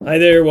Hi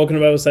there, welcome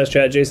to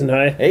Bible/Chat. Jason,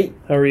 hi. Hey.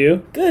 How are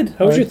you? Good.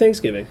 How was your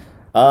Thanksgiving?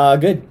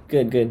 Good.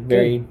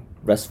 Very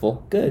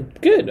restful.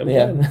 Good. Good, I'm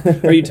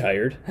glad. Are you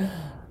tired?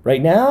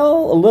 Right now,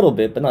 a little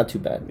bit, but not too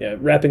bad. Yeah,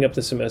 wrapping up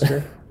the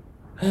semester.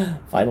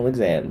 Final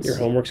exams. Your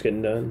homework's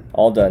getting done.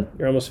 All done.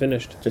 You're almost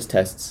finished. Just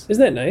tests.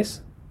 Isn't that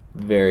nice?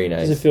 Very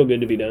nice. Does it feel good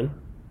to be done?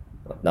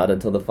 Not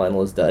until the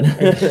final is done.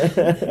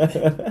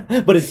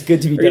 But it's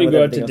good to be We're done going to with go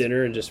out to everything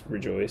dinner and just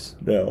rejoice.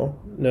 else.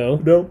 No?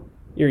 No.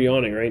 You're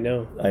yawning right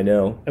now. I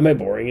know. Am I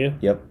boring you?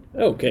 Yep.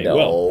 Okay, No.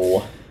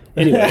 well.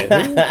 Anyway,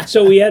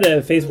 so we had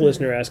a faithful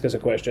listener ask us a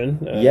question.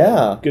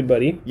 Yeah. Good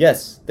buddy.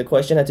 Yes, the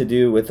question had to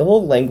do with the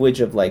whole language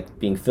of like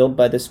being filled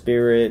by the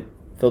Spirit,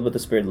 filled with the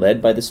Spirit,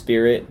 led by the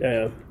Spirit,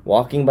 Yeah.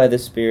 walking by the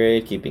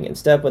Spirit, keeping in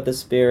step with the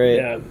Spirit.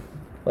 Yeah.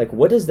 Like,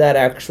 what does that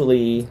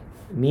actually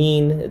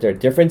mean? Are there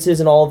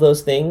differences in all of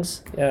those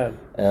things? Yeah.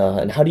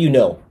 And how do you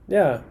know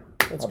Yeah.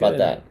 That's about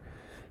good. that?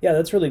 Yeah,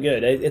 that's really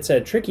good. It's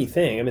a tricky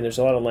thing. I mean, there's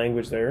a lot of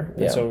language there,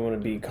 and Yeah. so we want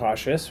to be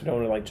cautious. We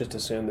don't want to just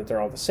assume that they're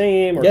all the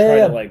same, or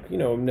Yeah, try yeah.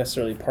 to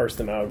necessarily parse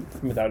them out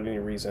without any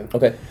reason.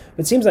 Okay.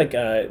 It seems like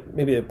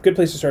maybe a good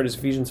place to start is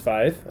Ephesians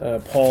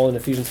 5. Paul in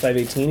Ephesians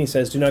 5:18, he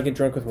says, "Do not get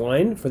drunk with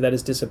wine, for that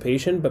is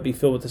dissipation, but be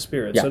filled with the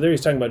Spirit." Yeah. So there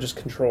he's talking about just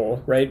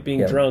control, right? Being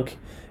Yeah. drunk,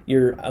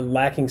 you're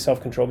lacking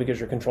self-control because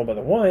you're controlled by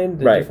the wine.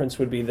 The Right. difference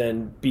would be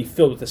then be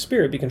filled with the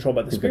Spirit, be controlled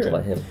by the Spirit.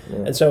 Controlled by him.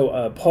 Yeah. And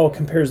so Paul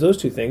compares those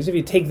two things. If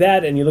you take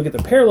that and you look at the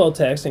parallel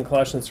text in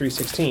Colossians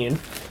 3:16,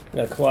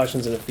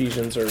 Colossians and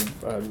Ephesians are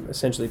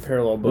essentially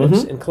parallel books.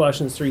 Mm-hmm. In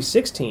Colossians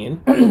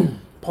 3:16,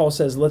 Paul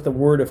says, "Let the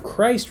word of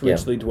Christ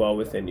richly dwell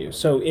within you."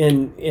 So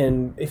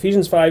in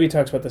Ephesians 5, he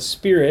talks about the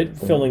Spirit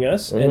filling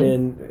us, and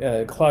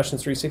in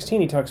Colossians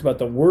 3:16, he talks about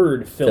the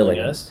Word filling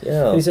us.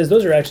 Yeah. And he says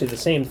those are actually the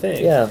same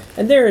thing. Yeah.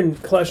 And there in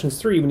Colossians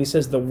 3, when he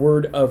says the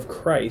Word of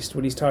Christ,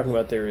 what he's talking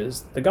about there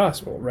is the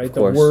gospel, right? The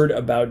course. Word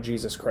about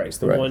Jesus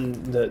Christ, the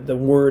Right. the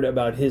Word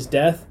about His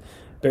death,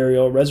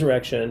 burial,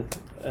 resurrection,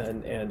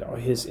 and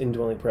His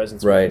indwelling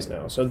presence Right. with us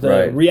now. So the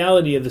Right.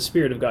 reality of the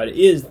Spirit of God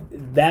is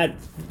that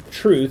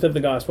truth of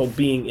the gospel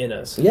being in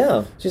us.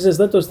 Yeah. She says,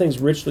 let those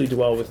things richly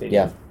dwell within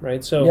Yeah. you.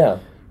 Right? So Yeah.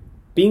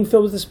 being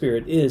filled with the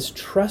Spirit is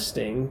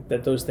trusting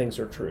that those things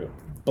are true.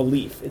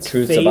 Belief. It's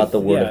Truths faith, about the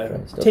word of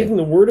Christ. Okay. Taking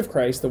the word of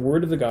Christ, the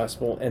word of the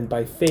gospel, and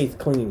by faith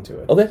clinging to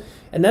it. Okay.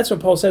 And that's what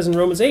Paul says in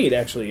Romans 8,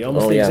 actually.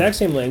 Almost the yeah. exact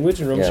same language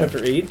in Romans Yeah.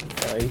 chapter 8.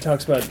 He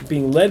talks about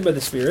being led by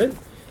the Spirit,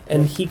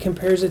 and he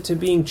compares it to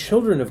being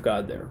children of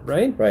God there,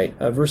 right? Right.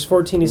 Verse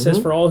 14, he says,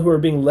 "For all who are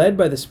being led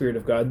by the Spirit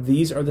of God,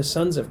 these are the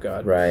sons of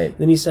God." Right.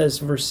 Then he says,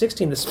 verse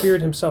 16, "The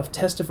Spirit himself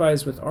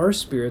testifies with our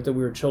spirit that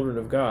we are children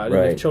of God, and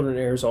Right. if children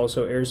heirs,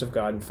 also heirs of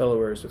God and fellow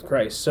heirs with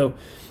Christ." So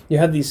you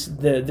have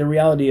the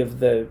reality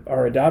of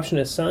our adoption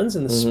as sons,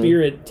 and the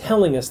Spirit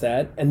telling us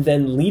that, and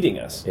then leading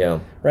us. Yeah.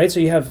 Right? So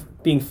you have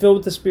being filled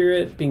with the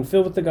Spirit, being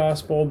filled with the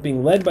gospel,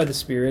 being led by the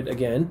Spirit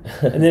again.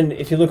 And then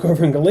if you look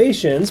over in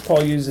Galatians,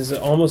 Paul uses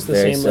almost the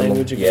Very same similar.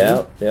 language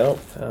again. Yeah.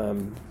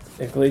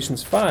 In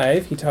Galatians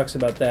 5, he talks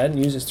about that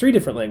and uses three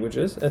different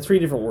languages, three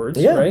different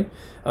words, Yeah. right?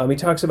 He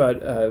talks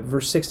about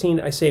verse 16,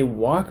 "I say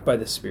walk by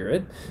the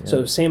Spirit."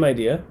 So same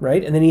idea,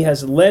 right? And then he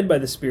has led by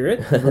the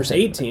Spirit, verse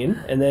 18,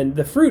 and then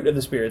the fruit of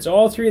the Spirit. So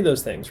all three of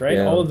those things, right?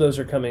 Yeah. All of those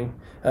are coming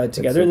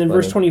together. so And then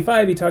verse funny.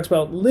 25, he talks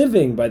about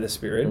living by the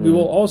Spirit. We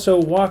will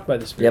also walk by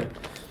the Spirit.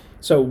 Yep.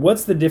 So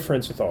what's the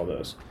difference with all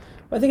those?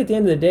 I think at the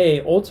end of the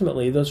day,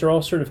 ultimately, those are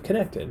all sort of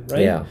connected, right?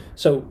 Yeah.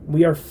 So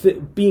we are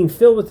being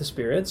filled with the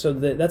Spirit, so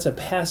that's a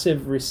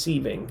passive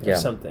receiving of Yeah.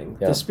 something.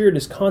 Yeah. The Spirit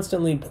is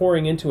constantly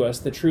pouring into us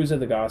the truths of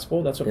the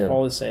gospel. That's what Yeah.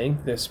 Paul is saying.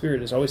 The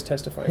Spirit is always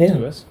testifying Yeah.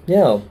 to us.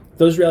 Yeah.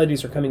 Those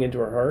realities are coming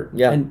into our heart,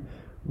 Yeah. and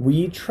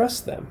we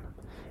trust them.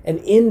 And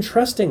in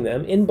trusting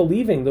them, in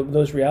believing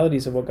those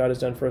realities of what God has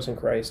done for us in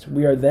Christ,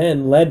 we are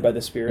then led by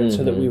the Spirit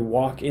so that we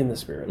walk in the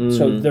Spirit.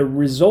 So the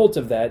result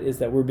of that is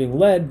that we're being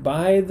led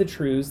by the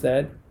truths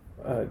that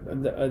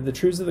the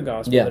truths of the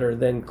gospel Yeah. that are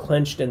then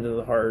clenched into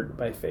the heart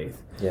by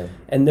faith. Yeah.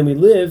 And then we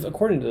live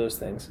according to those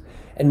things.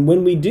 And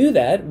when we do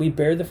that, we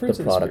bear the fruits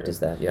The of the product Spirit. is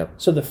that. Yep.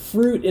 So the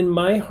fruit in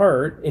my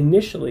heart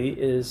initially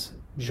is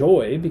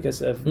joy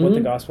because of what the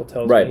gospel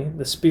tells Right. me.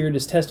 The Spirit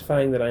is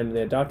testifying that I'm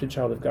the adopted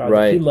child of God, that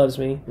Right. He loves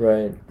me.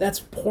 Right. That's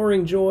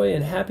pouring joy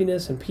and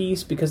happiness and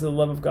peace because of the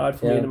love of God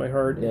for me Yeah. into my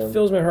heart. Yeah. It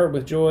fills my heart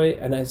with joy,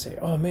 and I say,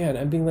 "Oh man,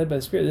 I'm being led by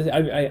the Spirit.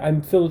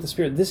 I'm filled with the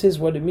Spirit. This is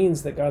what it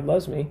means that God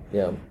loves me."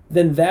 Yeah.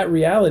 Then that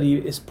reality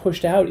is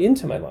pushed out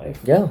into my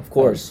life Yeah. Of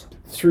course.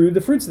 through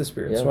the fruits of the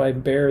Spirit. Yeah. So I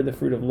bear the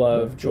fruit of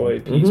love, joy,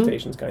 peace,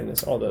 patience,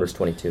 kindness, all those. Verse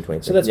 22,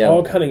 23. So that's yeah.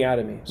 all coming out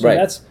of me. So Right.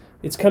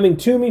 it's coming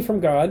to me from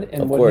God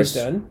and Of what course.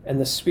 He's done, and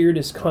the Spirit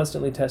is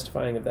constantly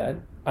testifying of that.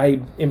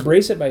 I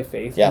embrace it by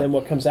faith, Yeah. and then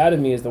what comes out of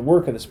me is the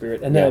work of the Spirit,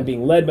 and then Yeah. I'm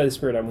being led by the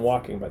Spirit, I'm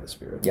walking by the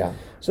Spirit. Yeah.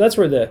 So that's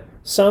where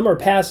some are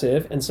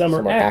passive and some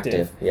are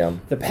active. Yeah.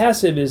 The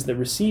passive is the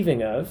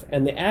receiving of,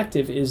 and the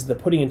active is the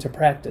putting into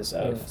practice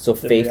of. So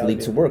the faith reality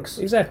leads to of- works.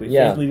 Exactly.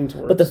 Yeah. Faith leading to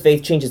works. But the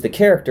faith changes the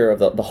character of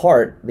the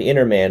heart, the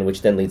inner man,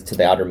 which then leads to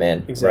the outer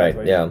man. Exactly.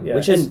 Right. Yeah. Yeah.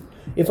 Which is And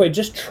If I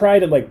just try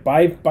to like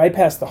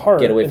bypass the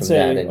heart, Get away and from say,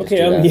 that and just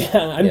okay, do that.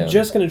 I'm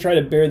just going to try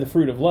to bear the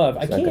fruit of love.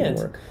 I It's not gonna can't.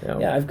 work. No.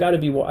 Yeah, I've got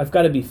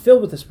to be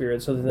filled with the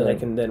Spirit, so that then I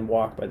can then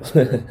walk by the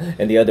Spirit.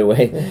 And the other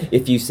way,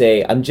 if you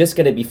say, I'm just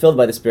going to be filled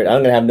by the Spirit,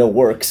 I'm going to have no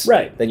works,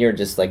 Right. then you're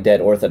just like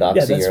dead orthodoxy.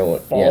 Yeah, that's or,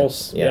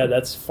 false. Yeah. Yeah,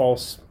 that's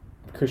false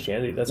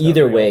Christianity. That's not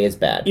Either real. way is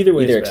bad. Either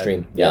way is bad.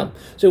 extreme. Yeah.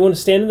 So we want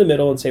to stand in the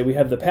middle and say we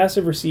have the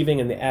passive receiving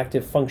and the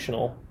active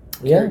functional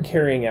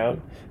carrying out,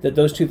 that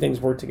those two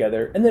things work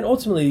together. And then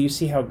ultimately you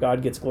see how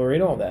God gets glory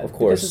in all that. Of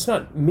course. Because it's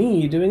not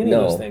me doing any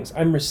of those things.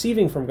 I'm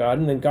receiving from God,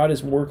 and then God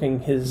is working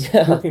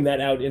working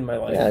that out in my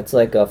life. Yeah, it's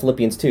like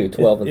Philippians 2,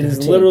 12 and 13. It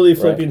is literally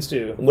Philippians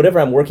 2. Whatever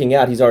I'm working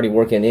out, He's already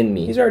working in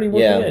me. He's already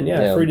working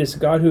in, For it is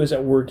God who is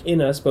at work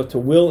in us, both to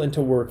will and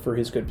to work for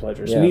His good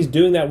pleasure. So He's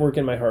doing that work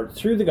in my heart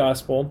through the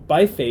gospel,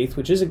 by faith,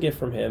 which is a gift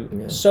from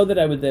Him, so that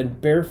I would then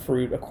bear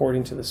fruit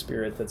according to the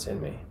Spirit that's in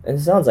me. And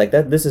it sounds like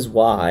that. This is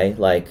why,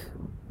 like,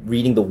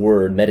 reading the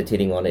Word,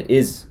 meditating on it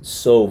is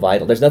so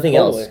vital. There's nothing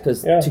else.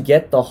 Because to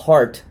get the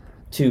heart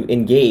to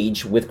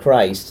engage with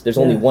Christ, there's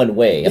only one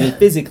way. I mean,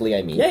 physically,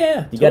 You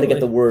got to get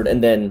the Word,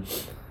 and then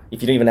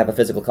if you don't even have a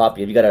physical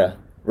copy, you got to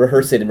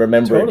rehearse it and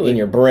remember it in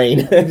your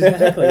brain.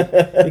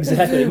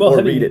 Exactly. Well,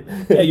 Or read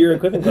it. Your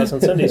equipping class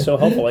on Sunday is so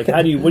helpful. Like,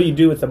 what do you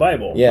do with the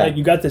Bible? Yeah. Right?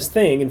 You got this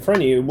thing in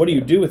front of you. What do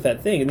you do with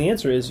that thing? And the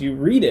answer is you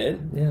read it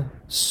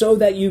so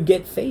that you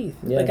get faith.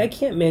 Yeah. Like, I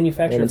can't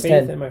manufacture Romans faith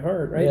 10. in my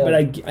heart, right? Yeah.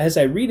 But as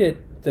I read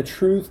it, the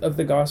truth of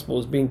the gospel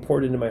is being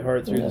poured into my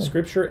heart through the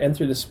Scripture and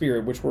through the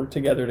Spirit, which work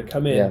together to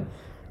come in. Yeah.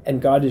 And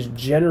God is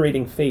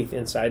generating faith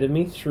inside of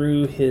me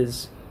through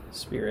His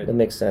Spirit. That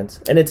makes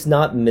sense. And it's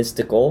not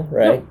mystical,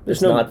 right? No,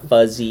 it's not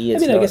fuzzy.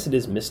 It's I guess it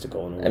is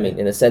mystical in a way. I mean,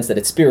 in the sense that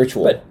it's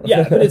spiritual. But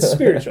it's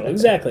spiritual.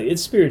 Exactly.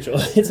 It's spiritual.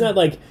 It's not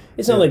like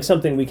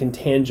something we can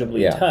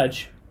tangibly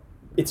touch.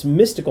 It's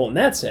mystical in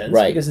that sense,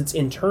 because it's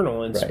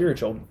internal and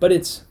spiritual, but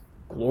it's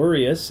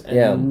glorious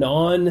and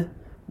non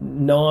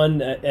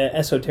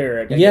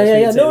esoteric.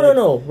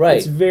 No, right.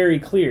 It's very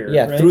clear.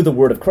 Yeah, right? through the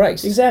word of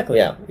Christ. Exactly.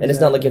 Yeah, and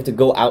it's not like you have to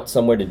go out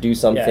somewhere to do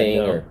something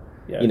or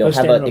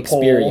have an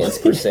experience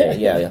per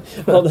se.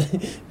 Well,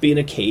 be in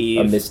a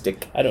cave. A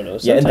mystic. I don't know.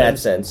 In that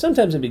sense.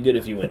 Sometimes it'd be good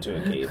if you went to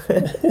a cave.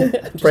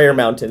 Prayer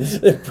mountains.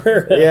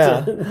 Prayer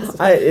mountains.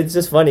 It's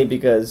just funny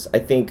because I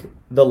think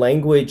the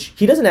language,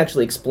 he doesn't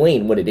actually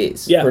explain what it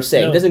is per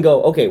se. No. He doesn't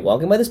go, okay,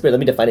 walking by the Spirit, let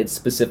me define it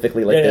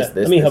specifically like this.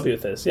 Let me help you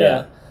with this.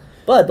 Yeah.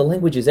 But the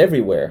language is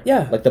everywhere.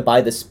 Yeah. Like the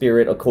by the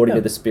Spirit, according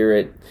to the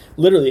Spirit.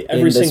 Literally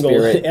every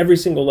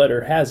single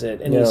letter has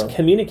it, and he's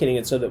communicating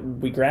it so that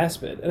we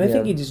grasp it. And I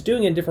think he's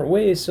doing it in different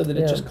ways so that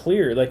it's just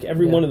clear. Like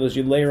every one of those,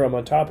 you layer them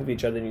on top of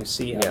each other and you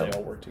see how they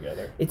all work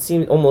together.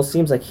 It almost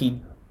seems like he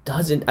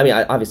doesn't, I mean,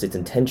 obviously it's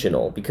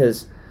intentional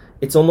because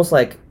it's almost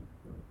like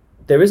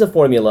there is a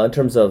formula in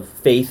terms of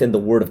faith in the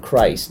word of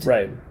Christ.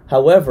 Right.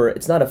 However,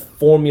 it's not a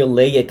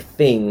formulaic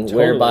thing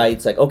whereby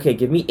it's like, okay,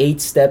 give me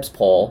 8 steps,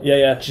 Paul.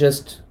 Yeah.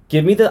 Just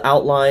give me the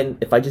outline.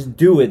 If I just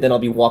do it, then I'll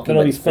be walking. Then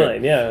I'll be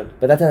fine. Yeah.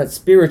 But that's not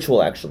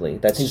spiritual, actually.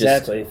 That's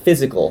just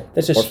physical.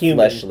 That's just or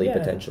human, fleshly,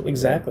 potentially.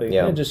 Exactly.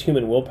 Yeah. Just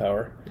human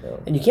willpower, Yeah.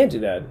 and you can't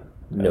do that.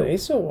 No.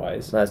 He's so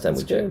wise. Last time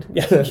we checked.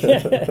 Yeah.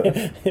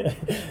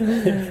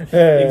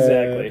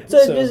 Exactly.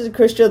 So this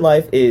Christian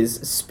life is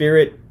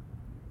spirit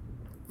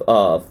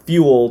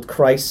fueled,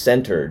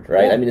 Christ-centered,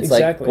 right? Yeah, I mean, it's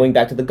like going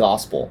back to the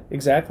gospel.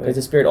 Exactly. Because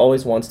the Spirit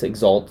always wants to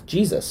exalt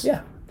Jesus.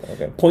 Yeah.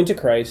 Okay. Point to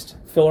Christ,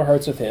 fill our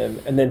hearts with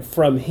Him, and then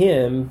from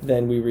Him,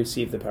 then we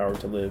receive the power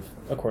to live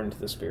according to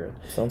the Spirit.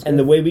 Sounds and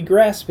good. the way we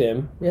grasp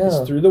Him is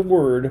through the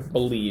Word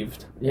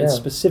believed, and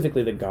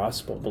specifically the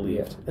gospel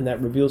believed. And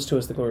that reveals to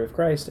us the glory of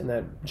Christ, and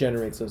that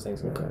generates those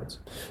things in our hearts.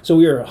 So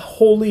we are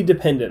wholly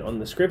dependent on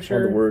the Scripture,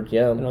 on the Word,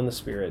 and on the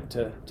Spirit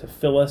to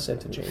fill us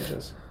and to change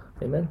us.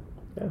 Amen.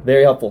 Yeah.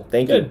 Very helpful.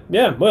 Thank you. Good.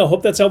 Yeah. Well,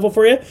 hope that's helpful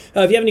for you. If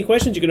you have any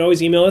questions, you can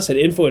always email us at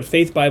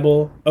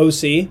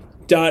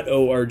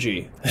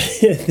info@faithbibleoc.org.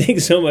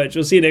 Thanks so much.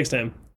 We'll see you next time.